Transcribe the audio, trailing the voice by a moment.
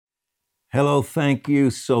Hello, thank you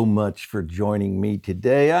so much for joining me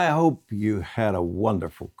today. I hope you had a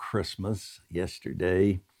wonderful Christmas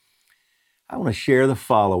yesterday. I want to share the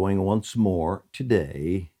following once more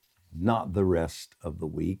today, not the rest of the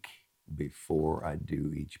week before I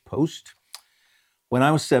do each post. When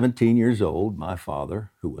I was 17 years old, my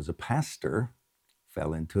father, who was a pastor,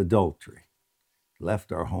 fell into adultery,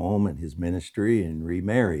 left our home and his ministry, and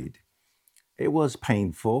remarried. It was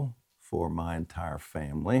painful for my entire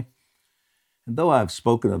family. And though I've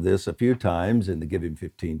spoken of this a few times in the Give Him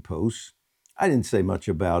 15 posts, I didn't say much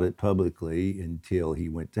about it publicly until he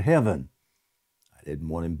went to heaven. I didn't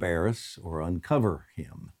want to embarrass or uncover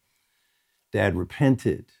him. Dad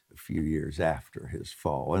repented a few years after his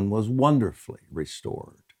fall and was wonderfully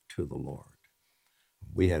restored to the Lord.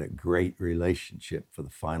 We had a great relationship for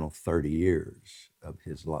the final 30 years of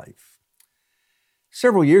his life.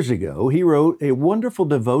 Several years ago, he wrote a wonderful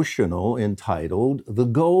devotional entitled The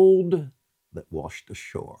Gold That Washed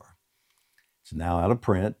Ashore. It's now out of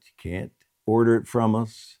print. You can't order it from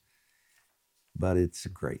us, but it's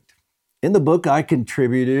great. In the book, I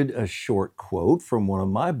contributed a short quote from one of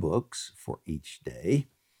my books for each day.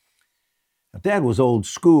 Now, Dad was old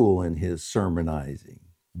school in his sermonizing,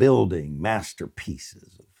 building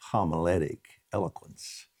masterpieces of homiletic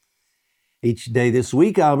eloquence. Each day this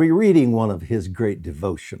week, I'll be reading one of his great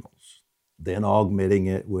devotionals, then augmenting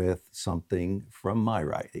it with something from my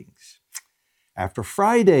writings. After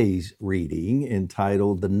Friday's reading,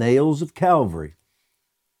 entitled The Nails of Calvary,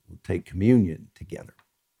 we'll take communion together.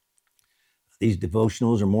 These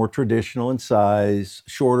devotionals are more traditional in size,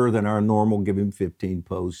 shorter than our normal Give Him 15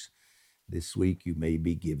 posts. This week, you may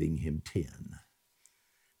be giving him 10.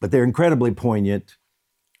 But they're incredibly poignant,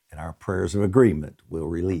 and our prayers of agreement will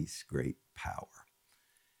release great power.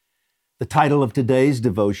 The title of today's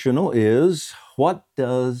devotional is, What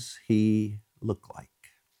Does He Look Like?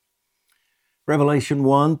 Revelation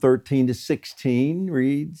 1:13-16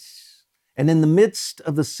 reads, And in the midst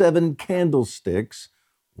of the 7 candlesticks,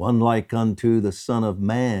 one like unto the Son of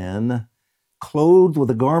Man, clothed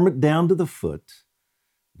with a garment down to the foot,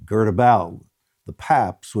 girt about the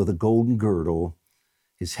paps with a golden girdle.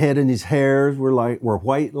 His head and his hairs were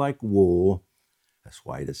white like wool, as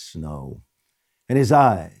white as snow, and his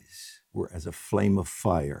eyes were as a flame of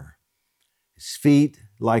fire. His feet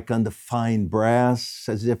like unto fine brass,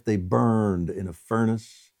 as if they burned in a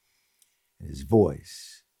furnace, and his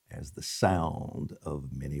voice as the sound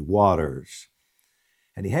of many waters.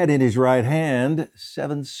 And he had in his right hand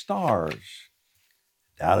 7 stars.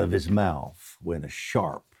 Out of his mouth went a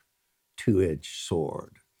sharp, 2-edged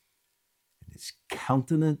sword. And his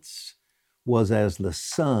countenance was as the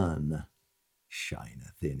sun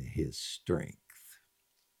shineth in his strength.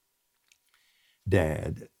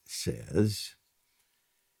 Dad says,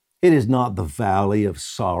 It is not the valley of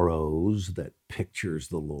sorrows that pictures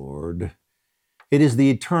the Lord. It is the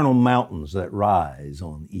eternal mountains that rise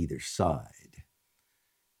on either side.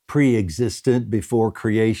 Pre-existent before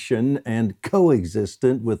creation and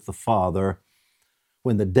coexistent with the Father,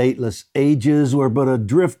 when the dateless ages were but a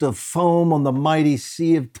drift of foam on the mighty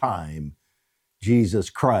sea of time, Jesus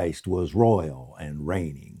Christ was royal and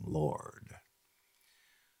reigning Lord.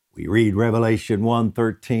 We read Revelation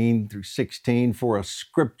 1:13-16 for a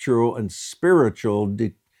scriptural and spiritual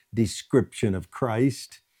description of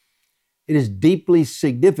Christ. It is deeply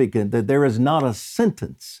significant that there is not a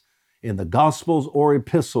sentence in the Gospels or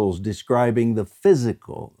epistles describing the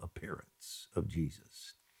physical appearance of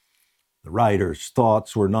Jesus. The writer's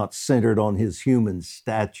thoughts were not centered on his human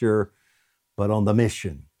stature, but on the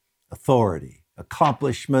mission, authority,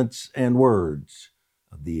 accomplishments, and words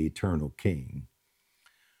of the eternal King.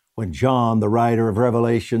 When John, the writer of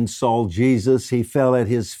Revelation, saw Jesus, he fell at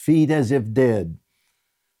his feet as if dead.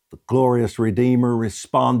 The glorious Redeemer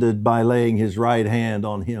responded by laying his right hand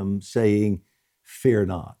on him, saying, Fear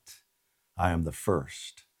not, I am the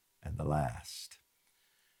first and the last.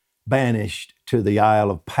 Banished to the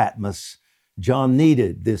Isle of Patmos, John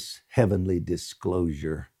needed this heavenly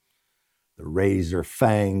disclosure. The razor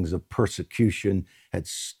fangs of persecution had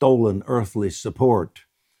stolen earthly support,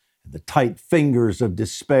 and the tight fingers of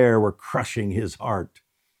despair were crushing his heart.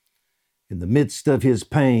 In the midst of his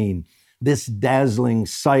pain, this dazzling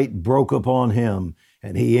sight broke upon him,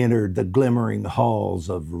 and he entered the glimmering halls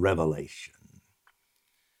of revelation.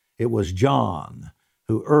 It was John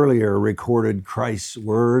who earlier recorded Christ's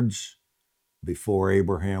words, Before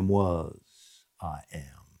Abraham was, I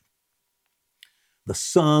am. The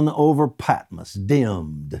sun over Patmos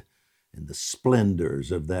dimmed in the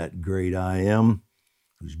splendors of that great I am,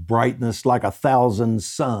 whose brightness like 1,000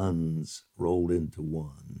 suns rolled into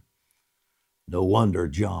one. No wonder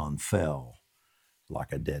John fell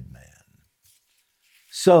like a dead man.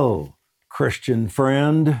 So, Christian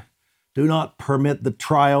friend, do not permit the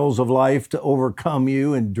trials of life to overcome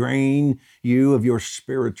you and drain you of your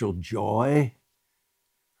spiritual joy.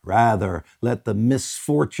 Rather, let the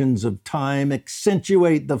misfortunes of time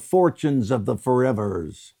accentuate the fortunes of the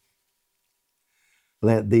forevers.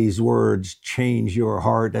 Let these words change your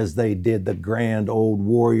heart as they did the grand old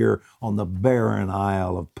warrior on the barren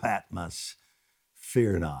isle of Patmos.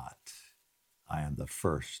 Fear not, I am the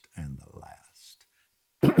first and the last.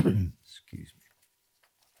 Excuse me.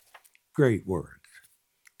 Great words.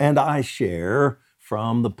 And I share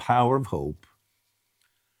from the power of hope.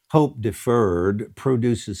 Hope deferred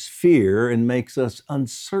produces fear and makes us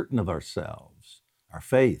uncertain of ourselves, our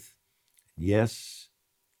faith, yes,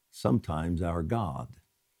 sometimes our God.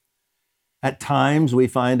 At times, we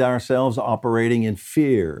find ourselves operating in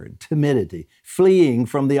fear and timidity, fleeing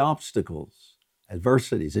from the obstacles,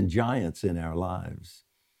 adversities, and giants in our lives.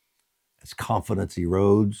 As confidence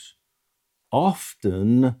erodes,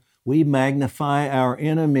 often we magnify our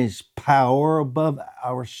enemy's power above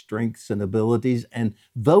our strengths and abilities, and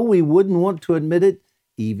though we wouldn't want to admit it,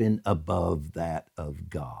 even above that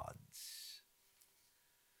of God's.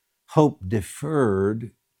 Hope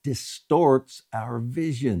deferred distorts our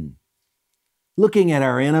vision. Looking at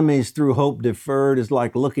our enemies through hope deferred is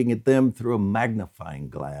like looking at them through a magnifying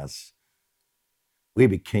glass. We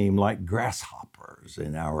became like grasshoppers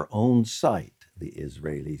in our own sight, the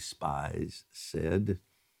Israeli spies said.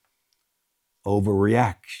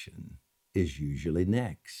 Overreaction is usually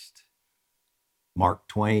next. Mark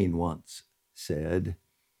Twain once said,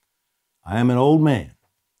 I am an old man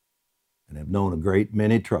and have known a great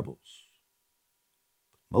many troubles,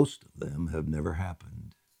 but most of them have never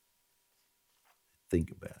happened. Think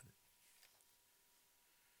about it.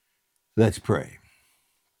 Let's pray.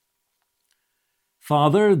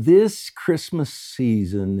 Father, this Christmas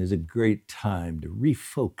season is a great time to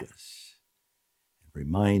refocus and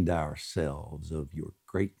remind ourselves of your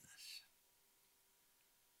greatness.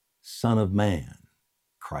 Son of Man,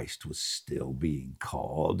 Christ was still being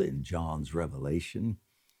called in John's Revelation.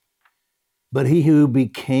 But he who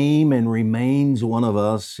became and remains one of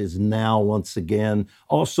us is now once again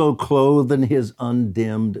also clothed in his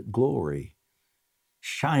undimmed glory,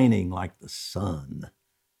 shining like the sun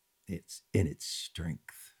in its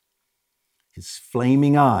strength. His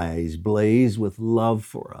flaming eyes blaze with love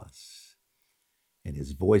for us, and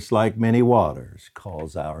his voice like many waters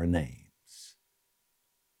calls our names,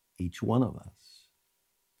 each one of us.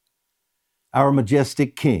 Our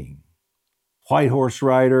majestic King, White Horse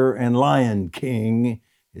Rider and Lion King,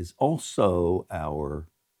 is also our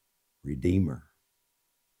Redeemer,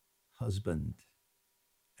 husband,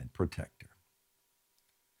 and protector.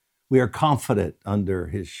 We are confident under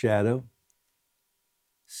his shadow,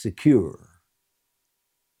 secure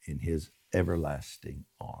in his everlasting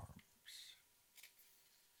arms.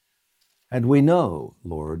 And we know,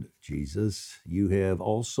 Lord Jesus, you have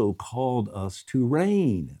also called us to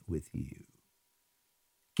reign with you,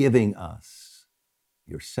 giving us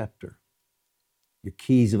your scepter, your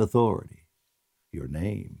keys of authority, your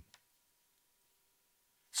name.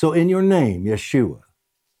 So in your name, Yeshua,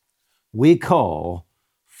 we call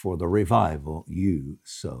for the revival you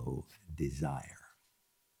so desire.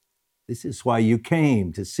 This is why you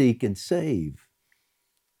came to seek and save.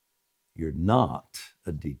 You're not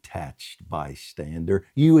a detached bystander.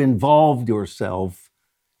 You involved yourself.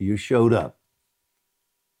 You showed up.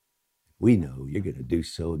 We know you're going to do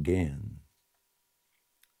so again.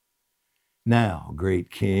 Now, great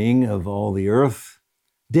King of all the earth,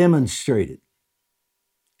 demonstrate it.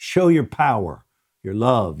 Show your power, your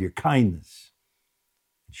love, your kindness.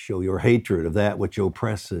 Show your hatred of that which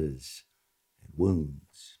oppresses and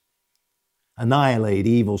wounds. Annihilate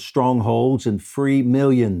evil strongholds and free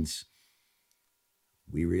millions.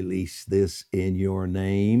 We release this in your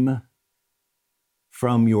name,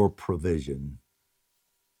 from your provision,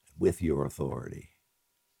 with your authority.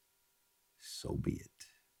 So be it.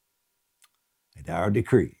 And our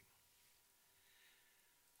decree.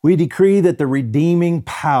 We decree that the redeeming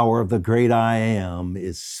power of the great I Am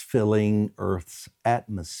is filling Earth's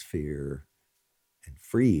atmosphere and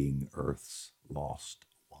freeing Earth's lost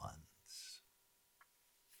ones.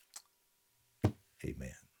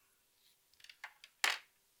 Amen.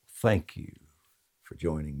 Thank you for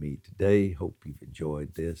joining me today. Hope you've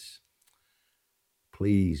enjoyed this.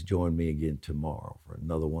 Please join me again tomorrow for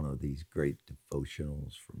another one of these great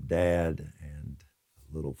devotionals from Dad and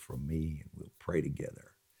a little from me, and we'll pray together.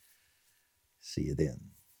 See you then.